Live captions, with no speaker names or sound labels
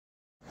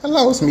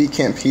Hello, it's me,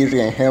 Kent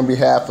Petrie, and here on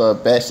behalf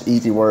of Best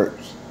Easy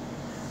Works.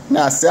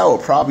 Now, I said I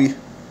would probably,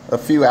 a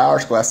few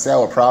hours ago, I said I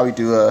would probably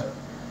do a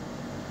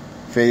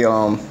video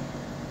on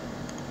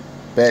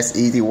Best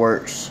Easy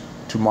Works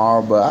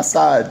tomorrow, but I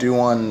decided to do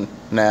one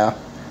now.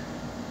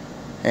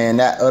 And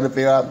that other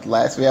video, the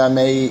last video I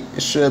made,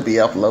 it should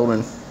be uploading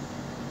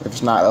if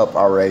it's not up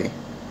already.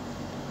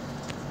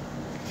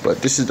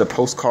 But this is the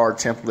postcard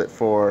template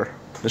for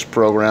this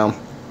program.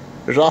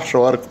 There's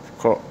also other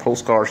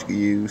postcards you can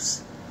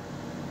use.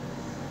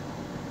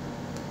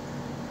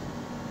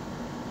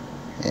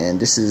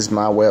 And this is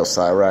my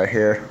website right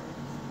here.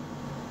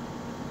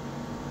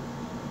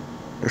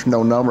 There's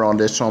no number on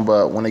this one,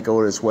 but when they go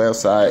to this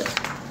website,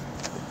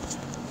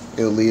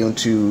 it'll lead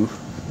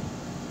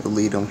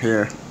them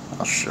here.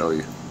 I'll show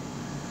you.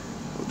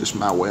 This is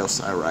my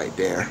website right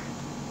there.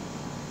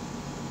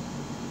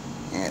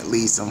 And it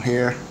leads them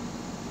here.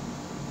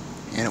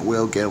 And it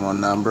will get them a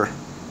number.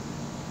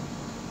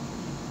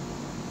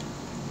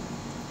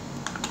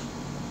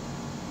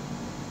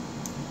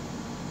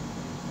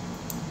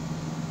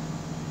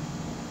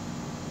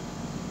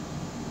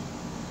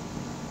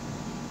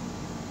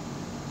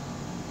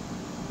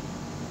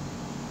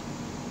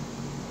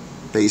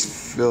 They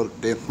fill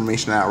the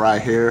information out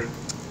right here.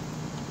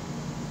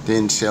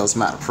 Then tells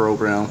them about the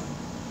program.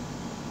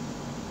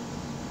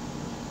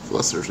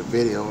 Plus there's a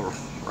video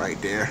right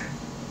there.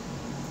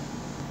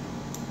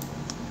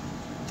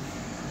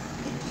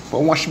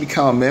 But once you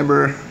become a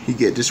member, you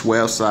get this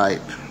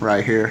website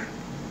right here.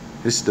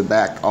 This is the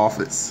back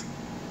office.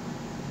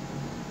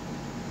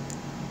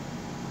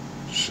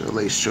 So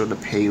they show the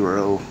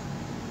payroll.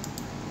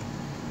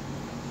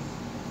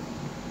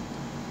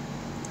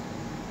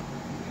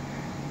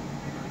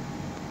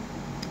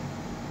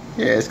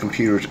 Yeah, this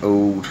computer's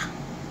old.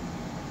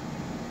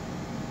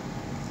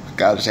 I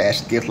got this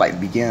ass gift like the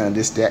beginning of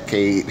this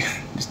decade.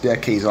 This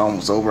decade's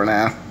almost over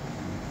now.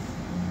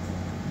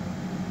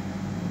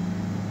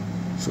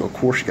 So of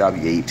course you gotta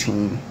be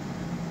 18.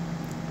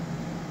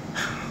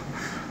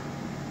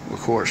 Of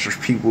course there's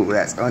people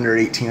that's under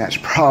 18 that's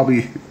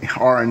probably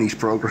are in these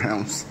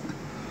programs.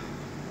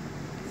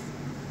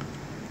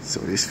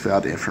 So just fill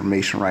out the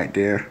information right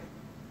there.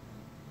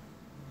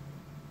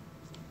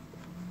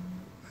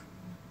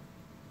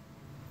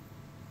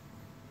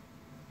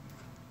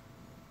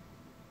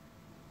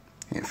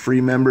 And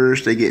free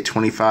members, they get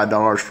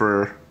 $25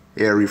 for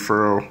every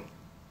referral.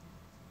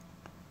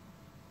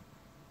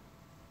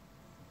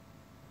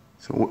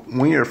 So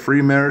when you're a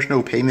free member, there's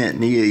no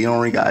payment needed. You don't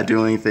really gotta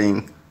do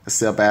anything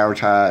except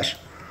advertise.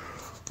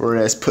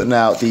 Whereas putting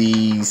out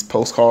these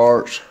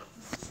postcards,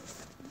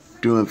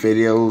 doing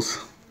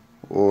videos,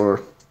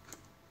 or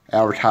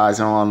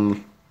advertising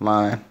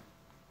online.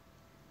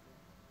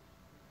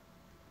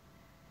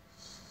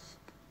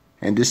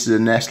 And this is the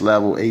next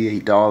level,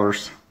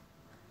 $88.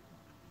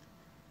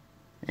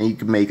 And you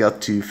can make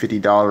up to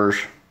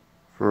 $50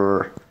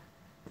 for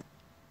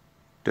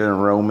the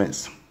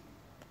enrollments.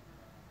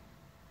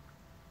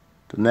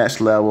 The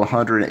next level,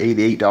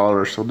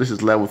 $188. So this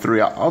is level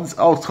 3.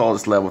 I'll call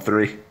this level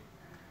 3.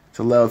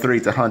 So level 3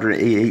 is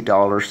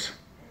 $188.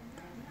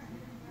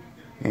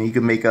 And you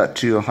can make up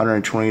to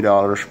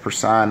 $120 per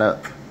sign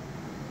up.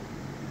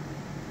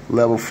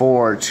 Level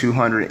 4,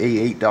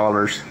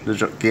 $288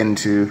 to get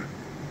into.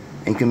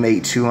 And you can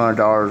make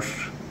 $200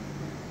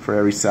 for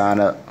every sign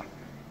up.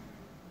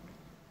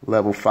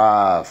 Level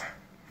 5,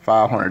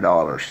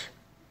 $500.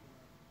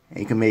 And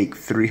you can make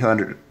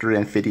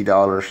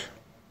 $350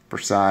 per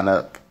sign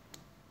up.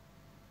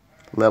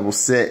 Level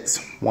 6,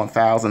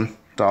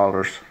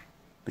 $1,000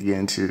 to get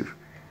into.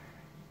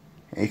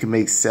 And you can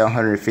make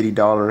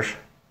 $750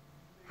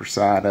 per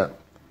sign up.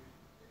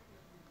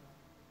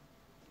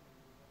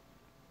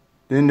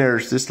 Then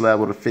there's this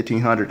level, the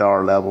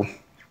 $1,500 level.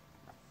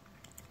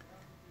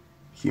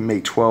 You can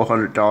make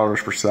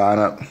 $1,200 per sign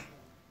up.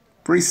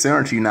 Pretty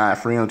similar to United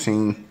Freedom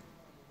Team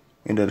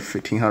into the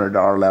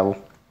 $1,500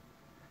 level.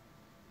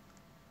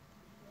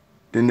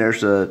 Then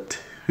there's a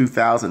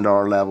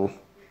 $2,000 level.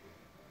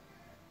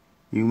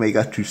 You can make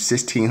up to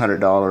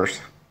 $1,600.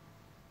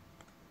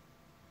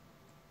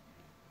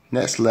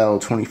 Next level,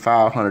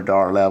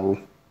 $2,500 level.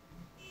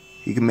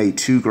 You can make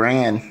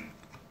 $2,000.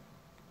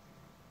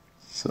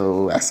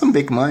 So that's some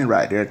big money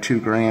right there,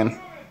 $2,000.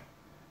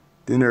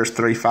 Then there's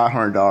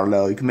 $3,500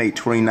 level. You can make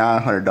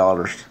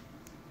 $2,900.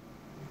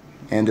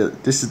 And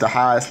this is the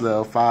highest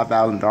level,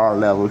 $5,000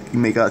 level. You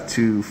make up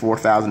to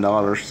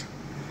 $4,000.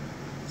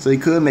 So you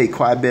could make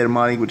quite a bit of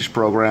money with this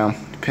program,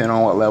 depending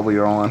on what level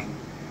you're on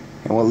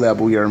and what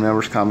level your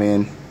members come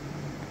in.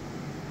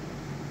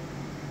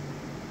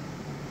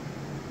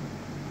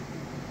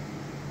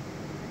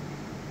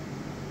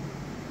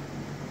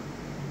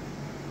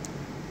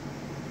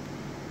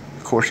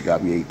 Of course, you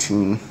gotta be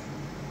 18.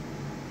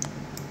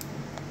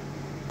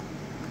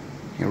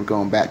 And we're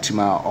going back to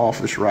my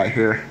office right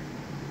here.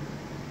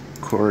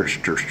 Of course,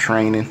 there's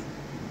training.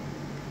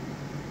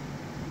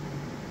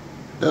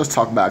 Let's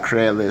talk about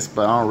Craigslist,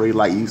 but I don't really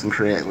like using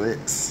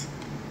Craigslist.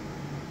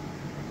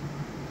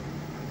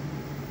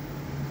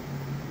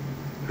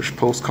 There's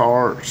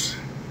postcards.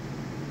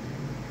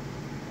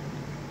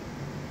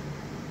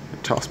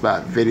 talks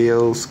about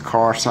videos,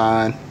 car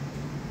sign.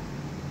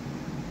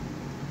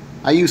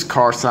 I used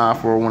car sign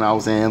for when I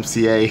was in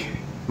MCA.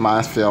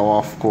 Mine fell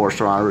off, of course,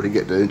 so I don't really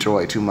get to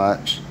enjoy it too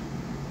much.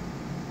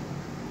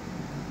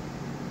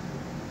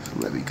 So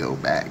let me go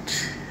back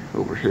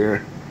over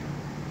here.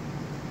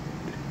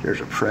 There's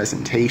a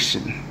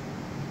presentation.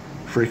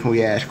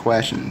 Frequently asked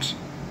questions.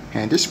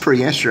 And this is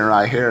pretty interesting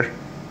right here.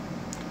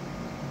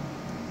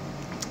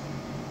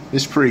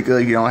 This is pretty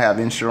good if you don't have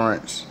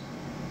insurance.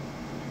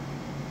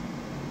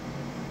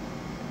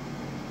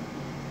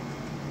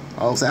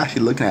 I was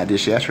actually looking at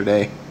this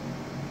yesterday.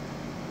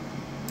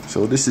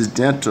 So this is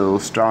dental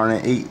starting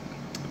at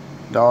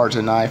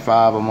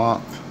 $8.95 a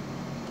month.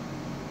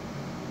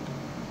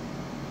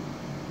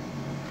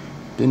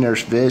 Then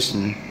there's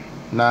vision,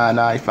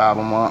 $9.95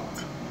 a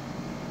month.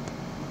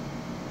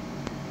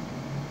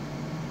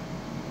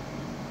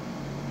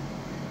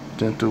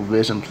 Dental,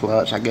 vision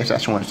plus, I guess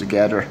that's one's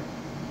together.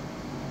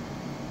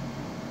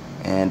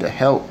 And the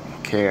health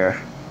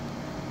care.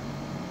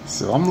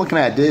 So I'm looking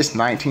at this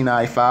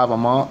 $19.95 a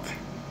month.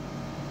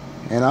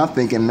 And I'm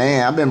thinking,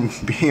 man, I've been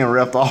being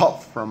ripped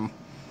off from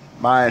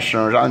my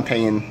insurance. I'm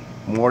paying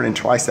more than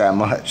twice that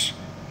much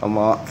a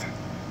month.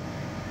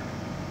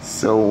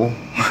 So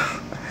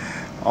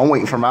I'm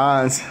waiting for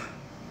mine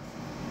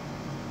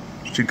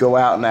to go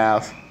out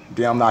now.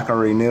 Then I'm not gonna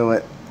renew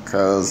it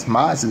because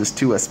mine is just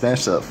too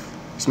expensive.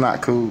 It's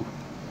not cool.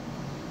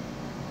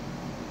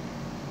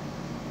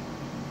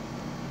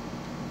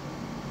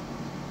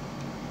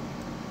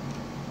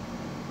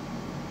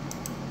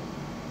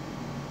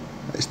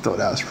 I just thought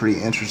that was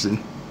pretty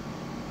interesting.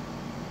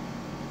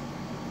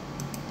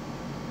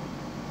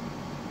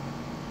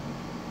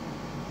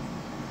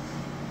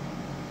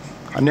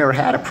 I never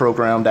had a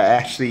program that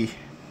actually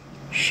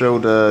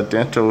showed the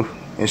dental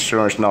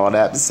insurance and all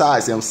that,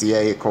 besides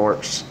MCA, of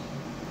course.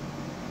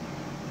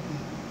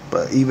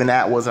 But even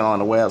that wasn't on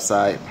the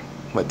website.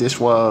 But this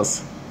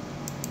was.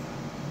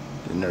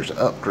 Then there's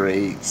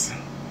upgrades.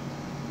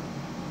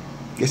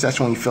 Guess that's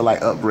when you feel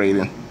like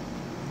upgrading.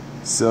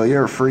 So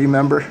you're a free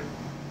member.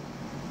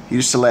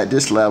 You select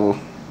this level.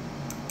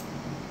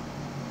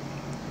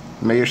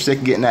 Maybe you're sick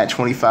of getting that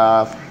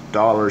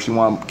 $25. You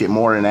want to get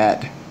more than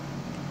that.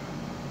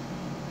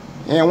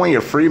 And when you're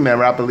a free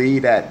member, I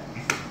believe that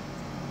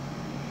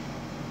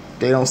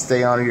they don't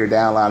stay under your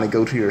downline and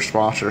go to your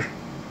sponsor.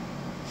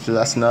 So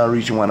that's another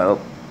reason you want to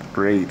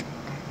upgrade.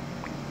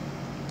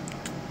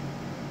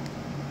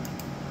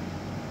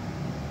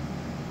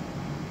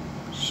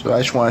 So I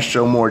just want to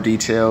show more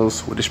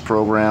details with this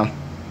program.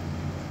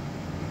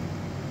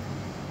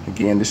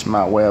 Again, this is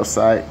my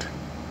website.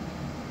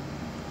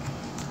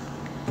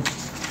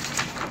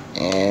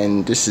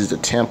 And this is the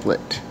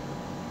template.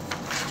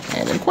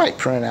 And it didn't quite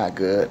print out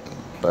good,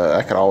 but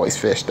I could always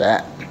fix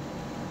that.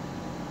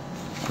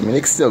 I mean,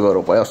 it can still go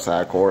to the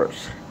website, of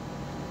course.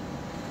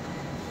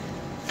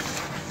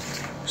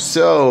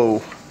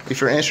 So,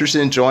 if you're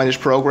interested in joining this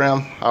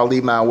program, I'll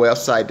leave my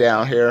website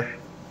down here.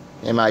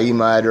 And my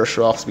email address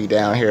will also be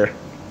down here.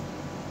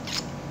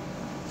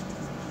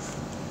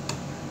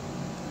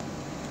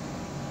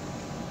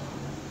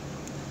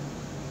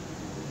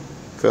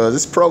 Because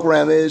this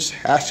program is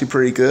actually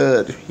pretty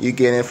good. You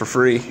get in for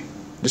free.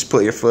 Just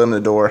put your foot in the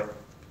door.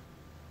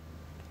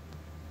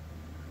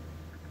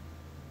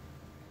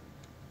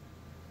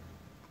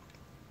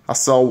 I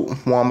saw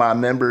one of my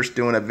members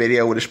doing a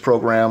video with this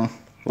program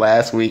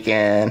last week,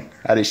 and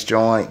I just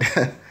joined.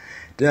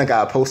 Then I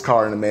got a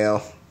postcard in the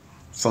mail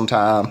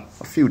sometime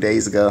a few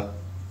days ago.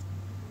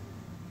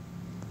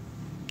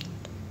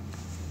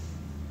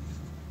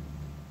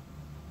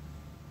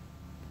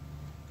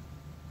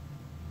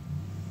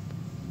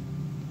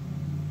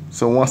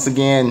 So once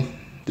again,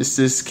 this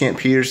is Kent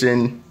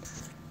Peterson,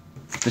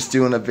 just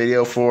doing a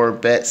video for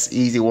Bet's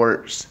Easy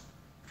Works.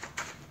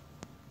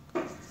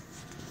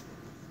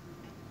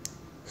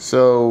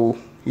 So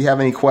if you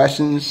have any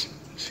questions,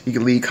 you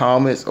can leave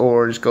comments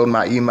or just go to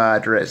my email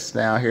address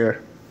down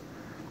here.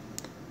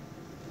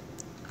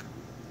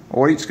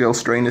 Or you just go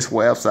straight in this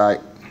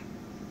website.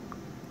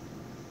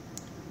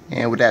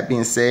 And with that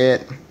being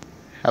said,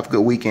 have a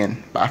good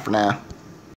weekend. Bye for now.